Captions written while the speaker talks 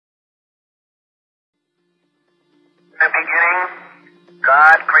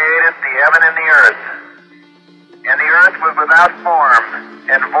created the heaven and the earth. And the earth was without form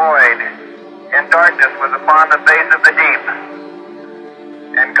and void, and darkness was upon the face of the deep.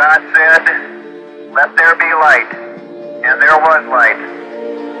 And God said, "Let there be light." And there was light.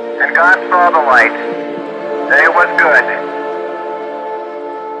 And God saw the light, that it was good.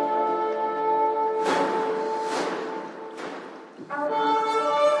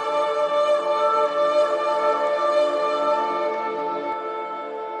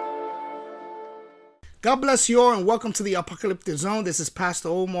 God bless you all and welcome to the Apocalyptic Zone. This is Pastor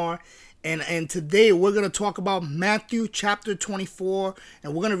Omar, and today we're going to talk about Matthew chapter 24,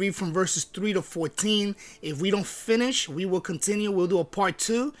 and we're going to read from verses 3 to 14. If we don't finish, we will continue. We'll do a part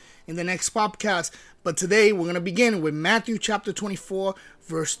 2 in the next podcast, but today we're going to begin with Matthew chapter 24,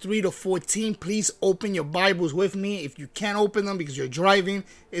 verse 3 to 14. Please open your Bibles with me. If you can't open them because you're driving,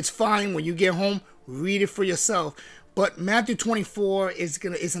 it's fine. When you get home, read it for yourself. But Matthew 24 is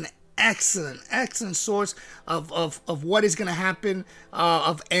an excellent source of what is going to happen,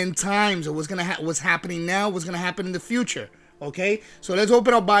 of end times, or what's happening now, what's going to happen in the future. Okay, so let's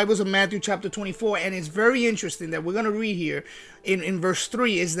open our Bibles in Matthew chapter 24, and it's very interesting that we're going to read here in verse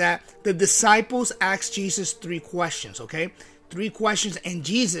 3 is that the disciples asked Jesus 3 questions. Okay, 3 questions, and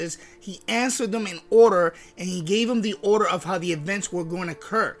Jesus, he answered them in order, and he gave them the order of how the events were going to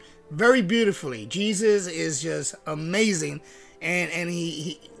occur very beautifully. Jesus is just amazing. And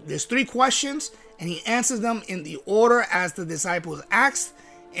he there's 3 questions, and he answers them in the order as the disciples asked,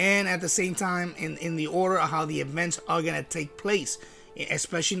 and at the same time in the order of how the events are going to take place,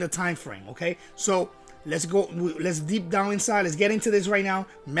 especially in the time frame. Okay, so let's deep down inside. Let's get into this right now.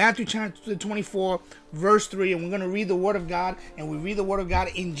 Matthew chapter 24, verse 3, and we're going to read the word of God, and we read the word of God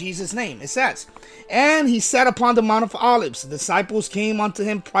in Jesus' name. It says, "And he sat upon the Mount of Olives. The disciples came unto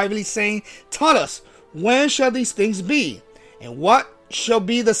him privately, saying, Tell us, when shall these things be? And what shall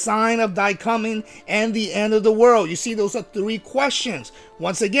be the sign of thy coming and the end of the world?" You see, those are 3 questions.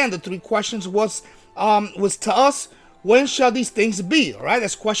 Once again, the 3 questions was to us, when shall these things be? All right,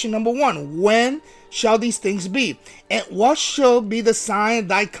 that's question number 1. When shall these things be? And what shall be the sign of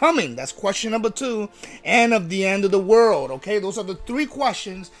thy coming? That's question number 2. And of the end of the world. Okay, those are the 3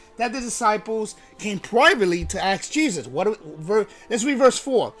 questions that the disciples came privately to ask Jesus. Let's read verse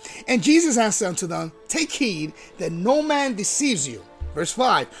 4. "And Jesus answered unto them, Take heed that no man deceives you." Verse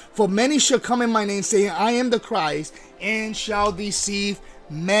 5. "For many shall come in my name, saying, I am the Christ, and shall deceive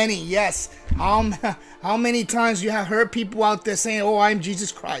many." Yes. How many times you have heard people out there saying, "Oh, I am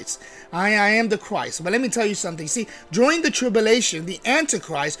Jesus Christ. I am the Christ." But let me tell you something. See, during the tribulation, the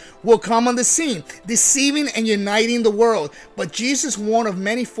Antichrist will come on the scene, deceiving and uniting the world. But Jesus warned of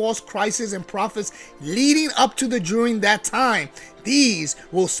many false Christs and prophets leading up to during that time. These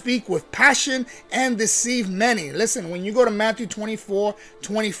will speak with passion and deceive many. Listen, when you go to Matthew 24,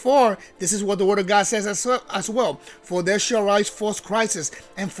 this is what the word of God says as well. "For there shall rise false Christs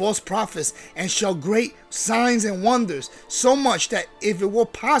and false prophets, and shall great signs and wonders, so much that if it were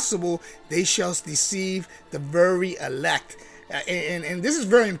possible, they shall deceive the very elect." And this is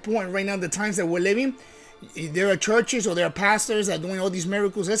very important right now, the times that we're living. There are churches or there are pastors that are doing all these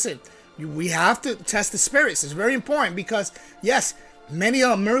miracles. Listen, we have to test the spirits. It's very important because, yes, many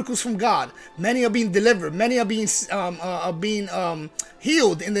are miracles from God. Many are being delivered. Many are being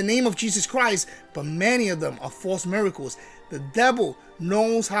healed in the name of Jesus Christ. But many of them are false miracles. The devil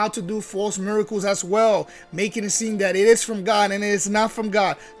knows how to do false miracles as well, making it seem that it is from God and it is not from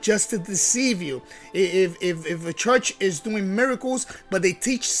God, just to deceive you. If a church is doing miracles, but they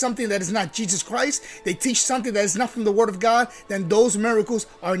teach something that is not Jesus Christ, they teach something that is not from the Word of God, then those miracles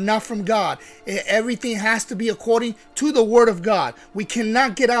are not from God. Everything has to be according to the Word of God. We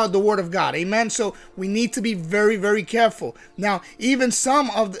cannot get out of the Word of God. Amen. So we need to be very, very careful. Now, even some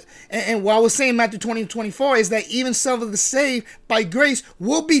of the, and what I was saying, Matthew 20:24, is that even some of the saved by grace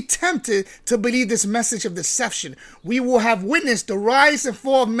will be tempted to believe this message of deception. We will have witnessed the rise and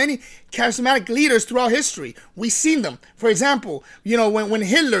fall of many charismatic leaders throughout history. We've seen them. For example, when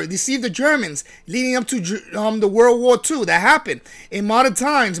Hitler deceived the Germans leading up to the World War II, that happened. In modern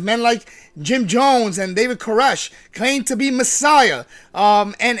times, men like Jim Jones and David Koresh claimed to be Messiah,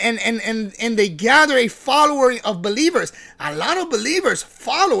 and they gather a following of believers. A lot of believers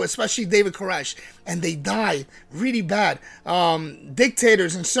follow, especially David Koresh, and they die really bad.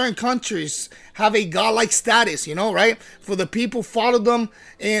 Dictators in certain countries have a godlike status, right? For the people follow them,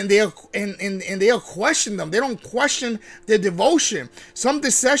 and they'll question them. They don't question their devotion. Some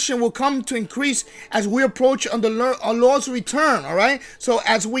deception will come to increase as we approach our Lord's return. All right. So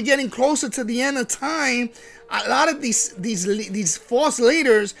as we're getting closer to the end of time, a lot of these false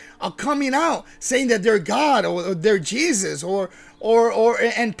leaders are coming out saying that they're God or they're Jesus or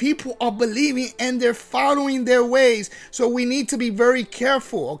and people are believing and they're following their ways. So we need to be very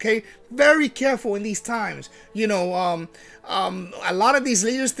careful, okay? Very careful in these times. A lot of these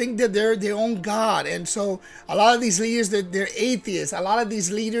leaders think that they're their own God, and so a lot of these leaders, they're atheists. A lot of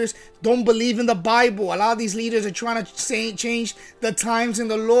these leaders don't believe in the Bible. A lot of these leaders are trying to change the times and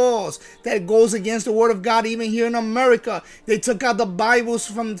the laws that goes against the Word of God. Even here in America, they took out the Bibles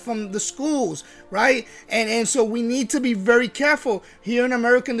from the schools, right? And so we need to be very careful. Here in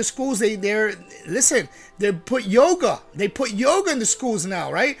America, in the schools, they put yoga. They put yoga in the schools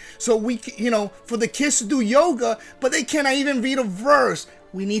now, right? So for the kids to do yoga, but they cannot even read a verse.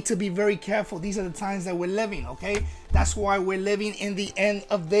 We need to be very careful. These are the times that we're living, okay? That's why we're living in the end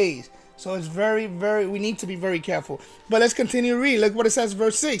of days. So it's we need to be very careful. But let's continue to read. Look what it says,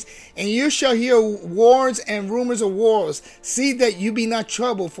 verse 6. And you shall hear wars and rumors of wars. See that you be not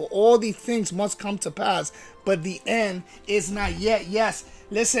troubled, for all these things must come to pass. But the end is not yet. Yes,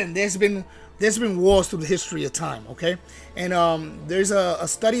 listen, there's been wars through the history of time, okay? And there's a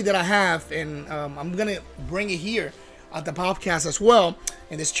study that I have, and I'm going to bring it here at the podcast as well,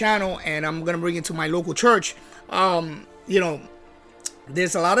 in this channel, and I'm going to bring it to my local church.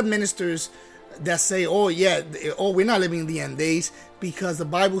 There's a lot of ministers that say, we're not living in the end days, because the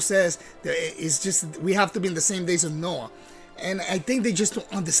Bible says that it's just, we have to be in the same days of Noah. And I think they just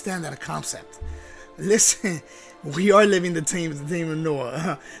don't understand that concept. Listen, we are living the time of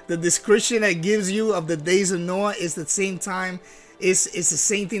Noah. The description that gives you of the days of Noah is the same time. It's the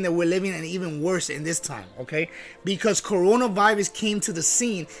same thing that we're living, and even worse in this time, okay? Because coronavirus came to the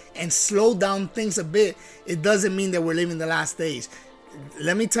scene and slowed down things a bit, it doesn't mean that we're living the last days.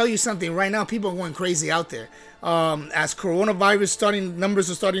 Let me tell you something. Right now, people are going crazy out there. As coronavirus numbers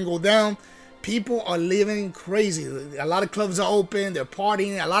are starting to go down, people are living crazy. A lot of clubs are open. They're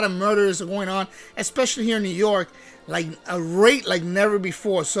partying. A lot of murders are going on, especially here in New York, like a rate like never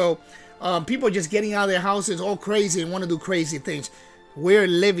before. So people are just getting out of their houses all crazy and want to do crazy things. We're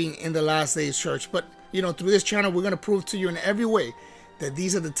living in the last days, church. But, through this channel, we're going to prove to you in every way that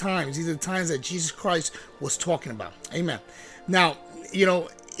these are the times. These are the times that Jesus Christ was talking about. Amen. Now,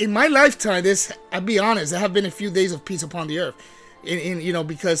 in my lifetime, I'll be honest, there have been a few days of peace upon the earth.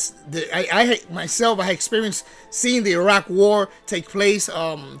 Because I had experienced seeing the Iraq War take place.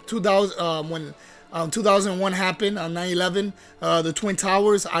 2001 happened on 9/11, the Twin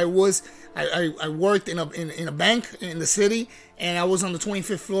Towers. I worked in a bank in the city, and I was on the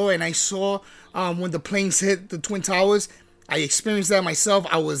 25th floor, and I saw when the planes hit the Twin Towers. I experienced that myself.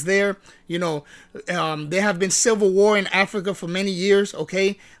 I was there. There have been civil war in Africa for many years,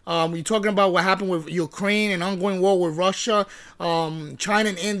 okay? You're talking about what happened with Ukraine and ongoing war with Russia. China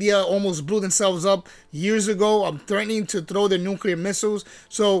and India almost blew themselves up years ago, threatening to throw their nuclear missiles.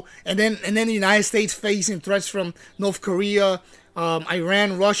 So, and then the United States facing threats from North Korea,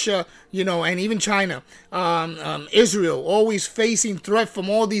 Iran, Russia, and even China, Israel, always facing threat from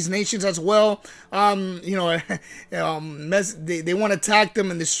all these nations as well. They want to attack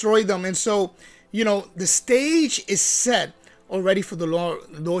them and destroy them. And so, the stage is set already for the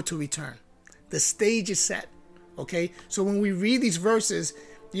Lord to return. The stage is set. Okay. So when we read these verses,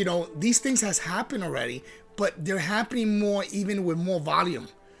 these things has happened already, but they're happening more, even with more volume.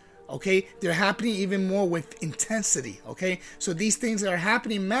 Okay, they're happening even more with intensity. Okay, so these things that are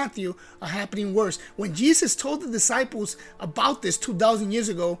happening in Matthew are happening worse. When Jesus told the disciples about this 2,000 years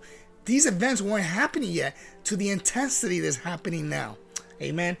ago, these events weren't happening yet to the intensity that's happening now.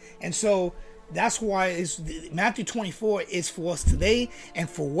 Amen. And so that's why Matthew 24 is for us today and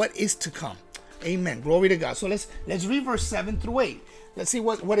for what is to come. Amen. Glory to God. So let's read verse 7 through 8. Let's see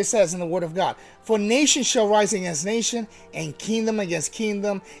what it says in the Word of God. For nation shall rise against nation, and kingdom against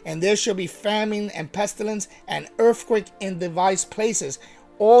kingdom, and there shall be famine and pestilence and earthquake in divers places.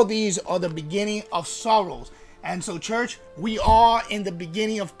 All these are the beginning of sorrows. And so, church, we are in the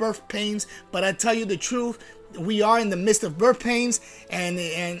beginning of birth pains, but I tell you the truth, we are in the midst of birth pains, and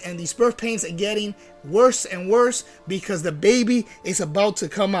these birth pains are getting worse and worse because the baby is about to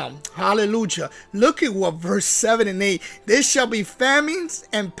come out. Hallelujah. Look at what verse 7 and 8. There shall be famines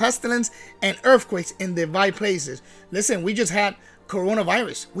and pestilence and earthquakes in divers places. Listen, we just had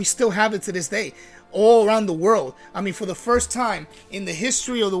coronavirus. We still have it to this day. All around the world. I mean, for the first time in the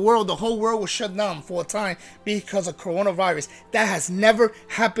history of the world, the whole world was shut down for a time because of coronavirus. That has never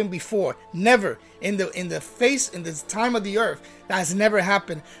happened before. Never in the time of the earth. That has never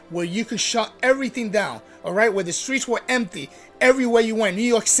happened, where you could shut everything down. All right, where the streets were empty everywhere you went. New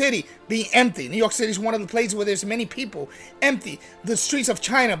York City being empty. New York City is one of the places where there's many people. Empty. The streets of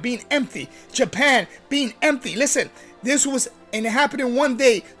China being empty. Japan being empty. Listen, and it happened in one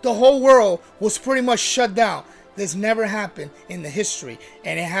day. The whole world was pretty much shut down. This never happened in the history,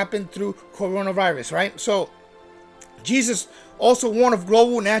 and it happened through coronavirus, right? So Jesus also warned of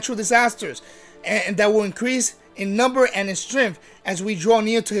global natural disasters and that will increase in number and in strength as we draw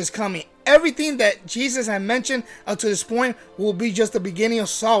near to his coming. Everything that Jesus had mentioned up to this point will be just the beginning of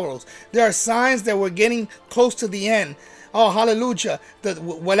sorrows. There are signs that we're getting close to the end. Oh, hallelujah.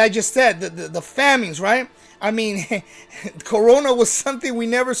 What I just said, the famines, right? I mean, Corona was something we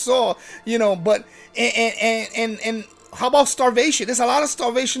never saw, but, and how about starvation? There's a lot of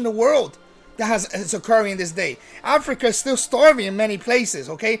starvation in the world that is occurring this day. Africa is still starving in many places,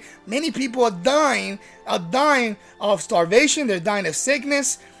 okay? Many people are dying of starvation. They're dying of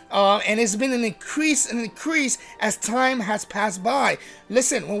sickness. And it's been an increase as time has passed by.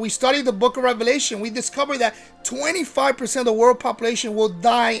 Listen, when we study the book of Revelation, we discover that 25% of the world population will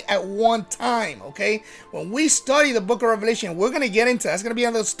die at one time, okay? When we study the book of Revelation, we're going to get into that's going to be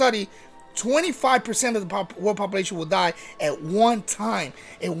another study. 25% of the world population will die at one time.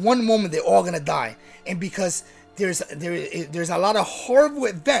 At one moment, they're all going to die. And because there's a lot of horrible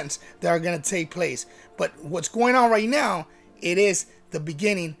events that are going to take place. But what's going on right now, it is the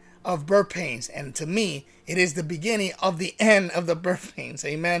beginning of birth pains, and to me it is the beginning of the end of the birth pains.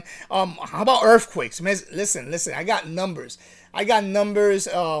 Amen. How about earthquakes? Listen, I got numbers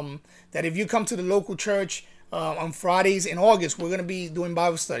that if you come to the local church on Fridays in August, we're going to be doing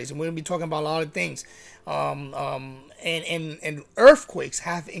Bible studies, and we're going to be talking about a lot of things, and earthquakes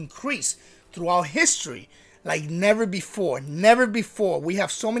have increased throughout history like never before. We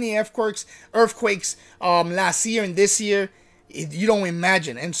have so many earthquakes last year and this year. You don't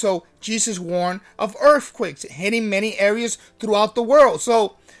imagine. And so Jesus warned of earthquakes hitting many areas throughout the world.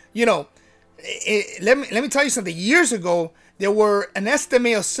 So, let me tell you something. Years ago, there were an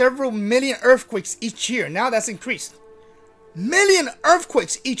estimate of several million earthquakes each year. Now that's increased. Million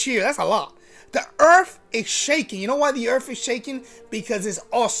earthquakes each year. That's a lot. The earth is shaking. You know why the earth is shaking? Because it's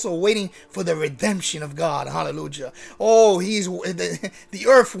also waiting for the redemption of God. Hallelujah. Oh, the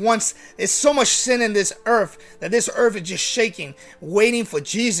earth wants, there's so much sin in this earth that this earth is just shaking, waiting for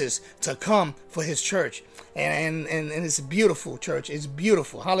Jesus to come for his church. And it's beautiful, church. It's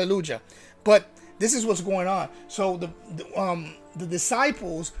beautiful. Hallelujah. But this is what's going on. So the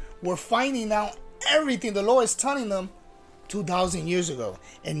disciples were finding out everything the Lord is telling them 2,000 years ago,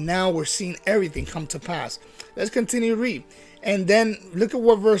 and now we're seeing everything come to pass. Let's continue to read. And then look at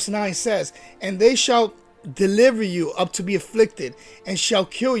what verse 9 says. And they shall deliver you up to be afflicted, and shall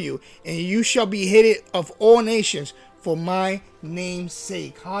kill you, and you shall be hated of all nations for my name's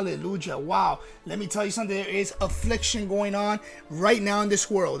sake. Hallelujah. Wow. Let me tell you something. There is affliction going on right now in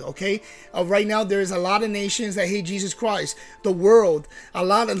this world, okay? Right now, there is a lot of nations that hate Jesus Christ. The world, a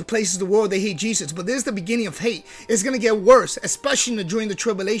lot of the places in the world, they hate Jesus. But this is the beginning of hate. It's going to get worse, especially during the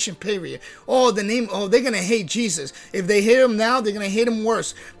tribulation period. They're going to hate Jesus. If they hate him now, they're going to hate him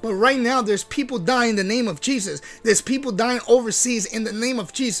worse. But right now, there's people dying in the name of Jesus. There's people dying overseas in the name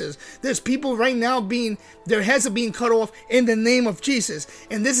of Jesus. There's people right now their heads are being cut off in the name of Jesus.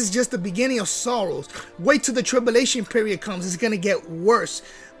 And this is just the beginning of sorrows. Wait till the tribulation period comes. It's going to get worse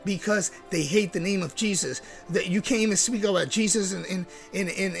because they hate the name of Jesus. That you can't even speak about Jesus in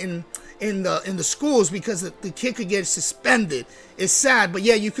the schools because the kid could get suspended. It's sad, but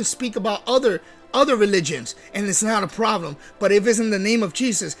yeah, you can speak about other religions and it's not a problem. But if it's in the name of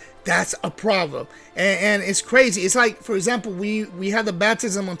Jesus, that's a problem. And it's crazy. It's like, for example, we had the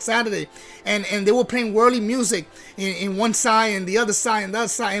baptism on Saturday, and they were playing worldly music in one side and the other side and the other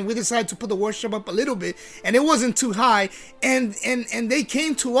side, and we decided to put the worship up a little bit, and it wasn't too high, and they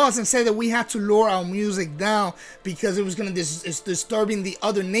came to us and said that we had to lower our music down because it was going to disturbing the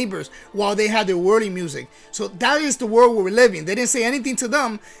other neighbors while they had their worldly music. So that is the world we're living. They didn't say anything to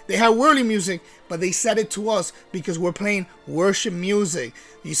them. They had worldly music, but they said it to us because we're playing worship music.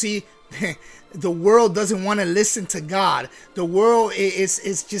 You see, the world doesn't want to listen to God. The world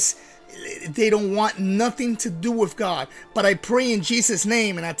is just, they don't want nothing to do with God. But I pray in Jesus'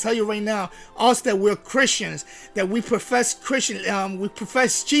 name, and I tell you right now, us that we're Christians, that we profess we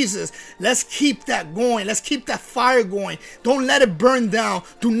profess Jesus, let's keep that going. Let's keep that fire going. Don't let it burn down.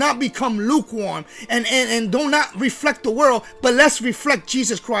 Do not become lukewarm, and do not reflect the world, but let's reflect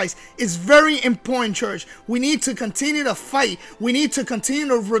Jesus Christ. It's very important, church. We need to continue to fight. We need to continue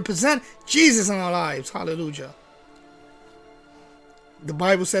to represent Jesus in our lives. Hallelujah. The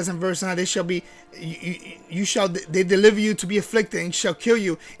Bible says in verse 9, they deliver you to be afflicted and shall kill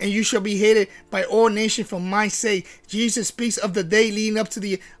you, and you shall be hated by all nations for my sake. Jesus speaks of the day leading up to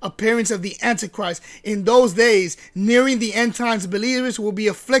the appearance of the Antichrist. In those days, nearing the end times, believers will be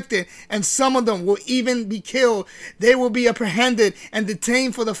afflicted, and some of them will even be killed. They will be apprehended and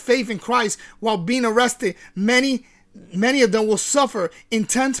detained for the faith in Christ while being arrested. Many of them will suffer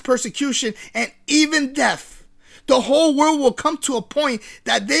intense persecution and even death. The whole world will come to a point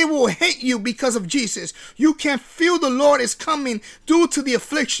that they will hate you because of Jesus. You can feel the Lord is coming due to the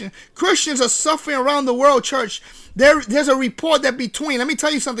affliction. Christians are suffering around the world, church. There's a report that let me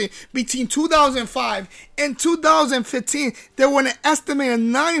tell you something, between 2005 and 2015, there were an estimated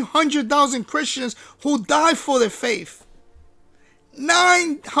 900,000 Christians who died for their faith.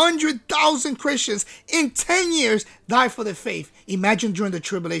 900,000 Christians in 10 years died for their faith. Imagine during the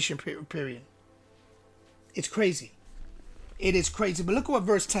tribulation period. It's crazy. It is crazy. But look at what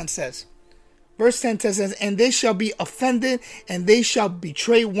verse 10 says. Verse 10 says, and they shall be offended, and they shall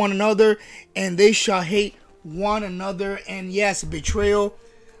betray one another, and they shall hate one another. And yes, betrayal,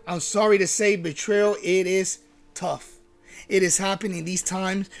 I'm sorry to say, betrayal, it is tough. It is happening these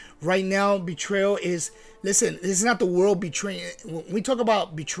times. Right now, betrayal is, listen, this is not the world betraying. When we talk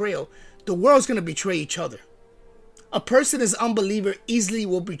about betrayal, the world's going to betray each other. A person is unbeliever easily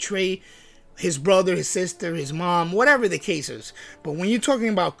will betray his brother, his sister, his mom, whatever the case is. But when you're talking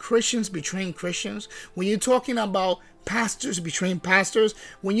about Christians betraying Christians, when you're talking about pastors betraying pastors,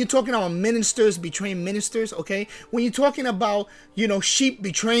 when you're talking about ministers betraying ministers, okay? When you're talking about, sheep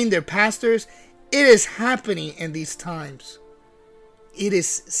betraying their pastors, it is happening in these times. It is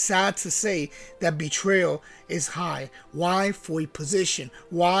sad to say that betrayal is high. Why? For a position.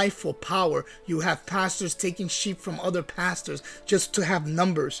 Why? For power. You have pastors taking sheep from other pastors just to have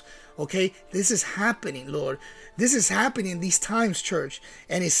numbers. Okay? This is happening, Lord. This is happening in these times, church.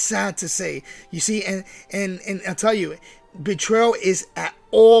 And it's sad to say. You see, and I'll tell you, betrayal is at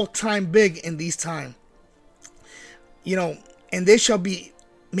all time big in these times. And they shall be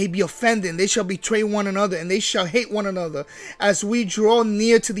offended, they shall betray one another, and they shall hate one another. As we draw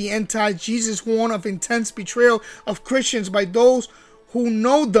near to the end times, Jesus warned of intense betrayal of Christians by those who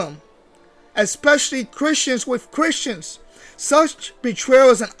know them, especially Christians with Christians. Such betrayal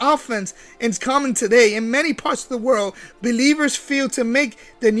is an offense and is common today. In many parts of the world, believers feel to make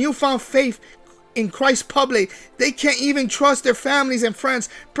their newfound faith in Christ public. They can't even trust their families and friends.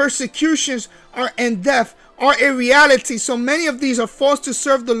 Persecutions and death are a reality. So many of these are forced to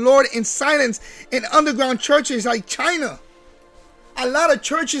serve the Lord in silence in underground churches like China. A lot of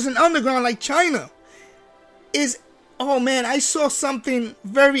churches in underground like China I saw something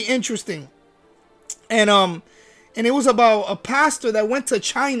very interesting. And it was about a pastor that went to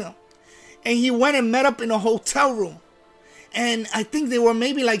China, and he went and met up in a hotel room. And I think there were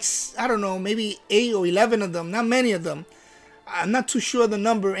maybe maybe 8 or 11 of them, not many of them. I'm not too sure of the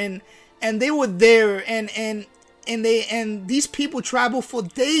number. And they were there, and these people traveled for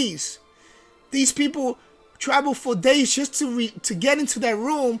days. These people traveled for days just to get into that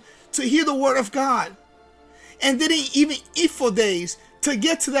room to hear the word of God, and they didn't even eat for days to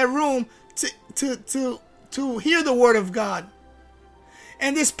get to that room to hear the word of God.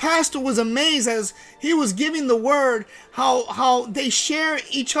 And this pastor was amazed as he was giving the word, how they share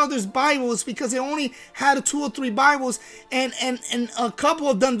each other's Bibles, because they only had 2 or 3 Bibles, and a couple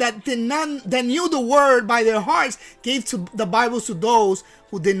of them that knew the word by their hearts gave the Bibles to those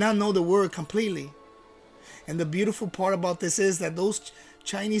who did not know the word completely. And the beautiful part about this is that those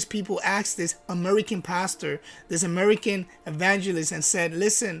Chinese people asked this American pastor, this American evangelist, and said,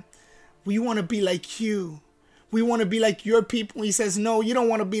 listen, we want to be like you. We want to be like your people. He says, no, you don't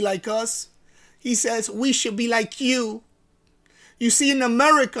want to be like us. He says, we should be like you. You see, in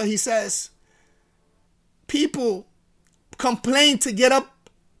America, he says, people complain to get up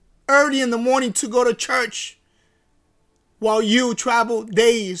early in the morning to go to church while you travel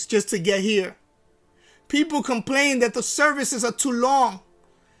days just to get here. People complain that the services are too long.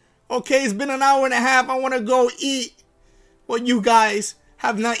 Okay, it's been an hour and a half. I want to go eat. Well, you guys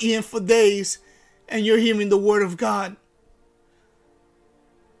have not eaten for days, and you're hearing the word of God.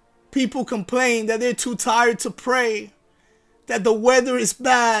 People complain that they're too tired to pray, that the weather is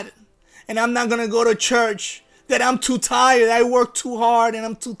bad, and I'm not going to go to church, that I'm too tired, I work too hard, and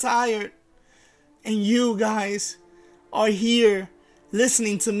I'm too tired. And you guys are here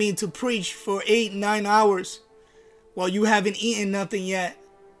listening to me to preach for 8-9 hours while you haven't eaten nothing yet.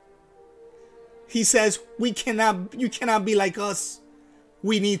 He says, you cannot be like us.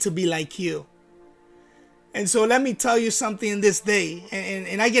 We need to be like you. And so let me tell you something in this day.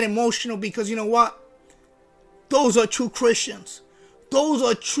 And I get emotional because you know what? Those are true Christians. those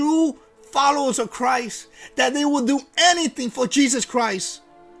are true followers of Christ, that they will do anything for Jesus Christ.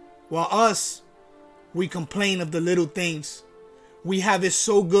 While us, we complain of the little things. We have it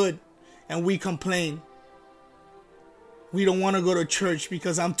so good and we complain. We don't want to go to church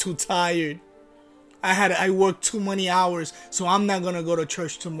because I'm too tired. I worked too many hours, so I'm not going to go to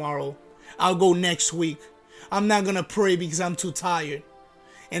church tomorrow. I'll go next week. I'm not going to pray because I'm too tired.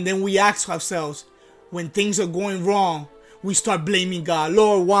 And then we ask ourselves, when things are going wrong, we start blaming God.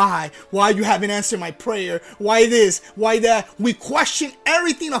 Lord, why? Why you haven't answered my prayer? Why this? Why that? We question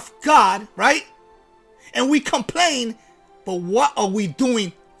everything of God, right? And we complain, but what are we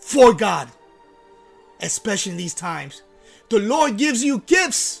doing for God? Especially in these times. The Lord gives you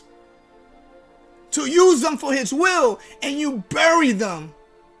gifts to use them for His will, and you bury them.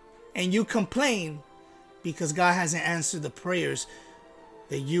 And you complain because God hasn't answered the prayers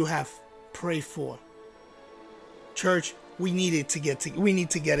that you have prayed for. Church, we need to get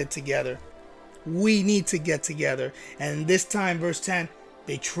it together. We need to get together. And this time, verse 10,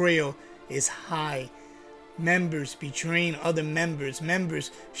 betrayal is high. Members betraying other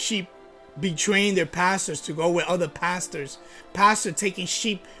members. Sheep betraying their pastors to go with other pastors. Pastors taking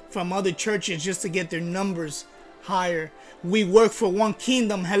sheep from other churches just to get their numbers higher. We work for one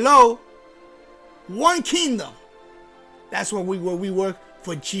kingdom. Hello? One kingdom. That's what we work. We work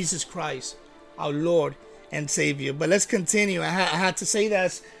for Jesus Christ, our Lord and Savior. But let's continue. I had to say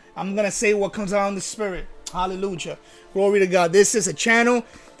that. I'm going to say what comes out in the Spirit. Hallelujah. Glory to God. This is a channel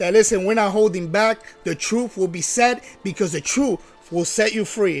that, listen, we're not holding back. The truth will be said because the truth will set you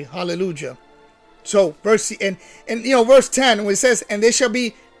free. Hallelujah. So verse 10, when it says, and they shall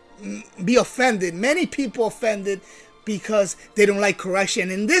be offended. Many people offended because they don't like correction.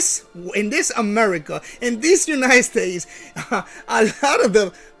 In this America, in this United States, a lot of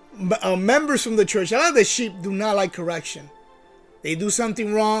the members from the church, a lot of the sheep do not like correction. They do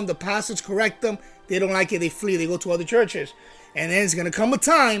something wrong, the pastors correct them, they don't like it, they flee, they go to other churches. And then it's going to come a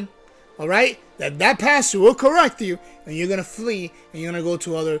time, all right, that pastor will correct you, and you're going to flee, and you're going to go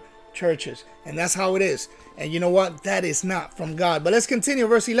to other churches. And that's how it is. And you know what? That is not from God. But let's continue,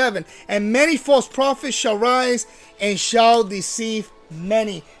 verse 11. And many false prophets shall rise and shall deceive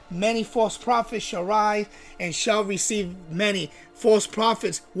many. Many false prophets shall rise and shall receive many. False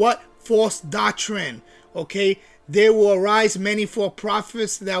prophets, what? False doctrine. Okay? There will arise many false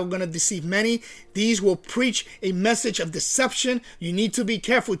prophets that are going to deceive many. These will preach a message of deception. You need to be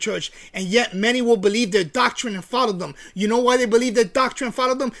careful, church. And yet many will believe their doctrine and follow them. You know why they believe their doctrine and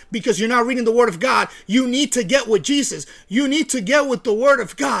follow them? Because you're not reading the Word of God. You need to get with Jesus. You need to get with the Word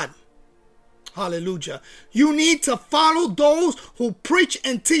of God. Hallelujah. You need to follow those who preach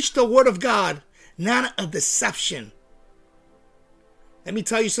and teach the Word of God, not a deception. Let me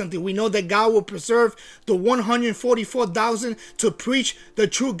tell you something. We know that God will preserve the 144,000 to preach the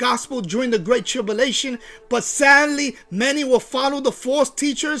true gospel during the Great Tribulation. But sadly, many will follow the false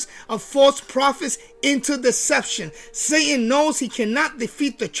teachers of false prophets into deception. Satan knows he cannot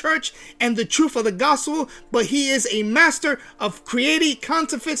defeat the church and the truth of the gospel, but he is a master of creating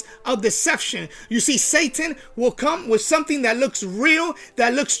counterfeits of deception. You see, Satan will come with something that looks real,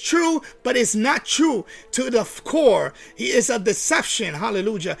 that looks true, but is not true to the core. He is a deception.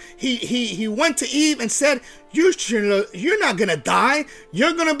 Hallelujah. He went to Eve and said, you're not going to die.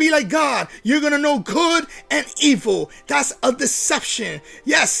 You're going to be like God. You're going to know good and evil. That's a deception.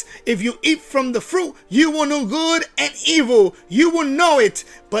 Yes, if you eat from the fruit, you will know good and evil. You will know it.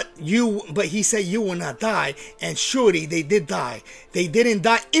 But he said you will not die. And surely they did die. They didn't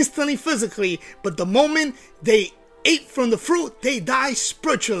die instantly physically, but the moment they ate from the fruit, they died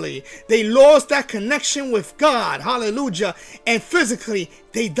spiritually. They lost that connection with God. Hallelujah. And physically,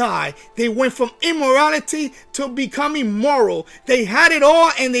 they died. They went from immorality to becoming moral. They had it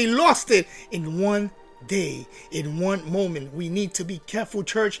all and they lost it in one day, in one moment. We need to be careful,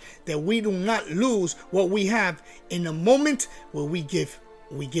 church, that we do not lose what we have in a moment where we give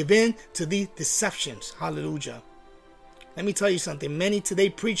in to the deceptions. Hallelujah. Let me tell you something. Many today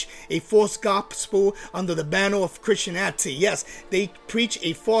preach a false gospel under the banner of Christianity. Yes, they preach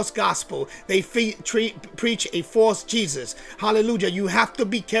a false gospel. They preach a false Jesus. Hallelujah. You have to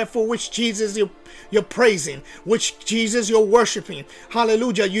be careful which Jesus you're praising, which Jesus you're worshiping.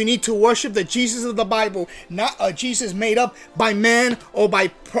 Hallelujah. You need to worship the Jesus of the Bible, not a Jesus made up by man or by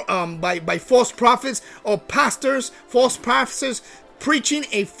false prophets or pastors, false prophets preaching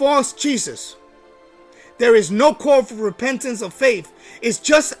a false Jesus. There is no call for repentance or faith. It's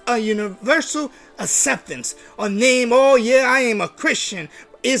just a universal acceptance. A name, oh yeah, I am a Christian,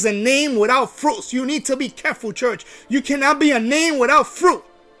 is a name without fruits. You need to be careful, church. You cannot be a name without fruit.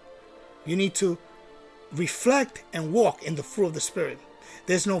 You need to reflect and walk in the fruit of the Spirit.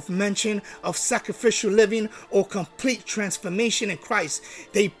 There's no mention of sacrificial living or complete transformation in Christ.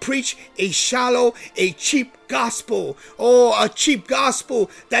 They preach a shallow, a cheap gospel. Oh, a cheap gospel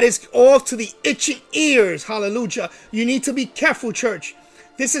that is off to the itching ears. Hallelujah. You need to be careful, church.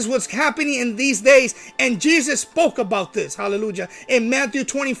 This is what's happening in these days. And Jesus spoke about this. Hallelujah. In Matthew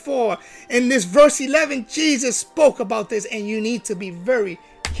 24, in this verse 11, Jesus spoke about this. And you need to be very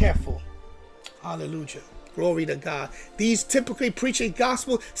careful. Hallelujah. Glory to God. These typically preach a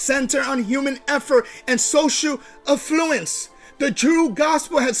gospel centered on human effort and social affluence. The true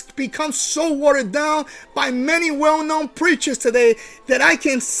gospel has become so watered down by many well-known preachers today that I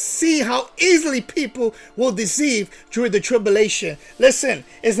can see how easily people will deceive during the tribulation. Listen,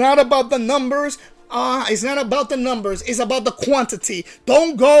 it's not about the numbers. It's not about the numbers. It's about the quantity.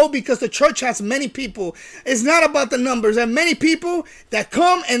 Don't go because the church has many people. It's not about the numbers. There are many people that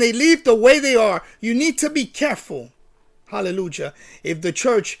come and they leave the way they are. You need to be careful. Hallelujah. If the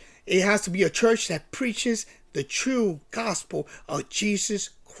church, it has to be a church that preaches the true gospel of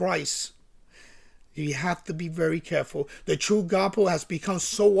Jesus Christ. You have to be very careful. The true gospel has become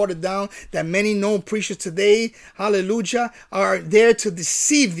so watered down that many known preachers today, hallelujah, are there to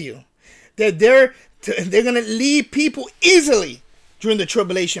deceive you. They're going to lead people easily during the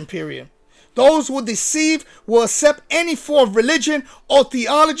tribulation period. Those who deceive will accept any form of religion or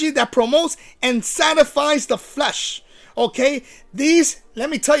theology that promotes and satisfies the flesh. Okay? Let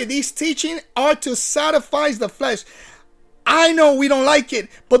me tell you, these teachings are to satisfy the flesh. I know we don't like it,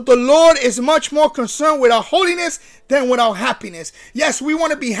 but the Lord is much more concerned with our holiness than with our happiness. Yes, we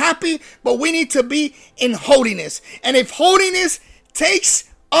want to be happy, but we need to be in holiness. And if holiness takes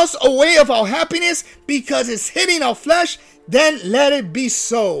us away of our happiness because it's hitting our flesh, then let it be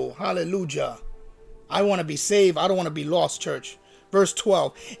so. Hallelujah. I want to be saved. I don't want to be lost, church. Verse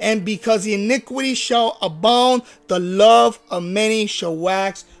 12. And because the iniquity shall abound, the love of many shall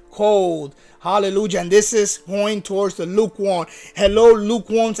wax cold. Hallelujah. And this is going towards the lukewarm. Hello,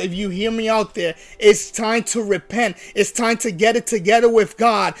 lukewarms. If you hear me out there, it's time to repent. It's time to get it together with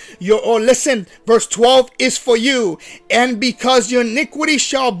God. Listen, verse 12 is for you. And because your iniquity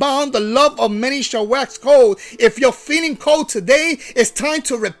shall abound, the love of many shall wax cold. If you're feeling cold today, it's time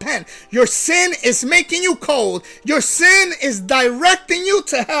to repent. Your sin is making you cold. Your sin is directing you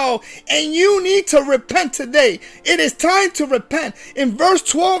to hell. And you need to repent today. It is time to repent. In verse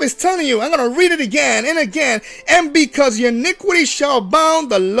 12, it's telling you, I'm going to read it again and again. And because your iniquity shall abound,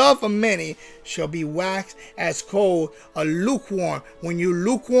 the love of many shall be waxed as cold. A lukewarm. When you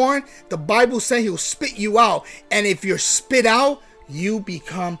lukewarm, the Bible says he'll spit you out. And if you're spit out, you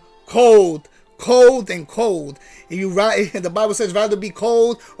become cold. Cold and cold. The Bible says rather be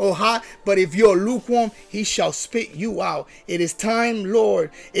cold or hot, but if you're lukewarm, he shall spit you out. It is time, Lord.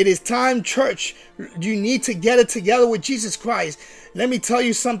 It is time, church. You need to get it together with Jesus Christ. Let me tell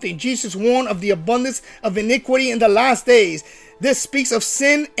you something. Jesus warned of the abundance of iniquity in the last days. This speaks of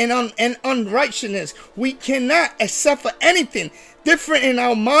sin and unrighteousness. We cannot accept for anything different in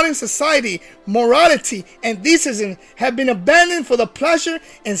our modern society. Morality and decency have been abandoned for the pleasure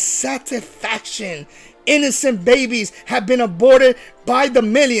and satisfaction. Innocent babies have been aborted by the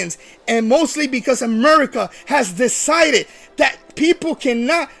millions, and mostly because America has decided that people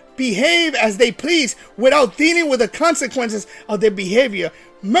cannot behave as they please without dealing with the consequences of their behavior.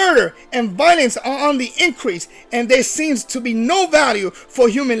 Murder and violence are on the increase, and there seems to be no value for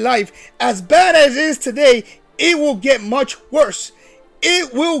human life. As bad as it is today, it will get much worse.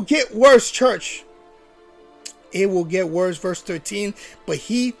 It will get worse, church. It will get worse. Verse 13. But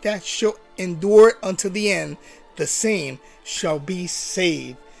he that shall endure unto the end, the same shall be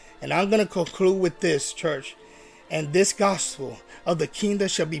saved. And I'm going to conclude with this, church. And this gospel of the kingdom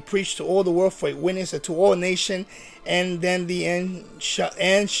shall be preached to all the world for a witness to all nations, and then the end shall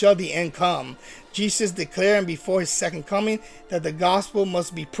the end come. Jesus declaring before his second coming that the gospel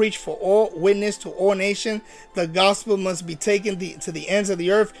must be preached for all witness to all nations. The gospel must be taken to the ends of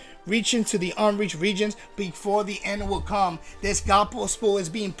the earth, reaching to the unreached regions before the end will come. This gospel is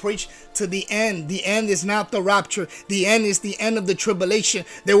being preached to the end. The end is not the rapture. The end is the end of the tribulation.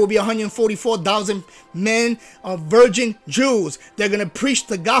 There will be 144,000 men of virgin Jews. They're going to preach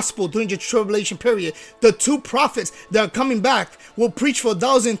the gospel during the tribulation period. The two prophets that are coming back will preach for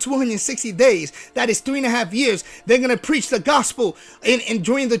 1,260 days. That is 3.5 years. They're going to preach the gospel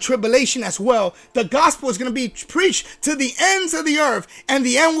during the tribulation as well. The gospel is going to be preached to the ends of the earth, and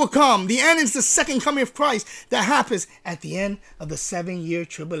the end will come. The end is the second coming of Christ that happens at the end of the 7-year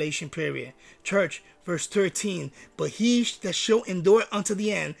tribulation period. Church, verse 13. But he that shall endure unto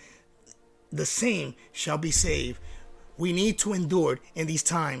the end, the same shall be saved. We need to endure in these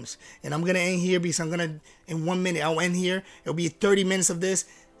times. And I'm going to end here because in 1 minute, I'll end here. It'll be 30 minutes of this.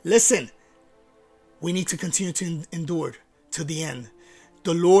 Listen, we need to continue to endure to the end.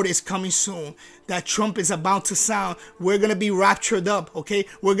 The Lord is coming soon. That trump is about to sound. We're going to be raptured up, okay?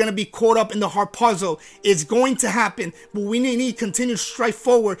 We're going to be caught up in the harpazo. It's going to happen, but we need to continue to strike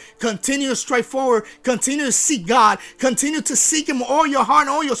forward. Continue to strike forward. Continue to seek God. Continue to seek Him all your heart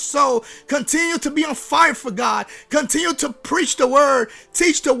and all your soul. Continue to be on fire for God. Continue to preach the word.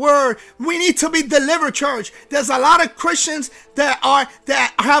 Teach the word. We need to be delivered, church. There's a lot of Christians that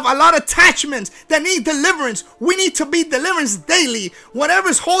have a lot of attachments that need deliverance. We need to be deliverance daily.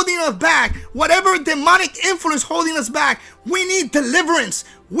 Whatever's holding us back, whatever demonic influence holding us back, we need deliverance.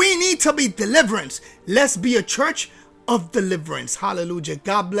 We need to be deliverance. Let's be a church of deliverance. Hallelujah.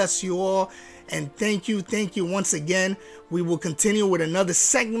 God bless you all. And thank you once again. We will continue with another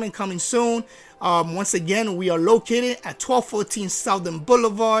segment coming soon. Once again, we are located at 1214 Southern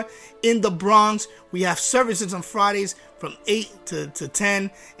Boulevard in the Bronx. We have services on Fridays from 8 to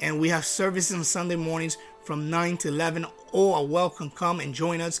 10, and we have services on Sunday mornings from 9 to 11. All are welcome. Come and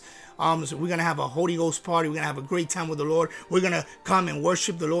join us. So we're going to have a Holy Ghost party. We're going to have a great time with the Lord. We're going to come and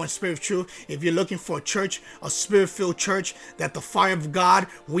worship the Lord in spirit of truth. If you're looking for a church, a spirit-filled church, that the fire of God,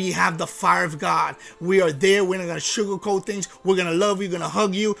 we have the fire of God. We are there. We're not going to sugarcoat things. We're going to love you. We're going to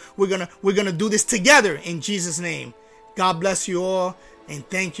hug you. We're going to do this together in Jesus' name. God bless you all, and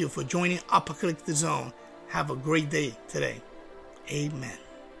thank you for joining Apocalyptic Zone. Have a great day today. Amen.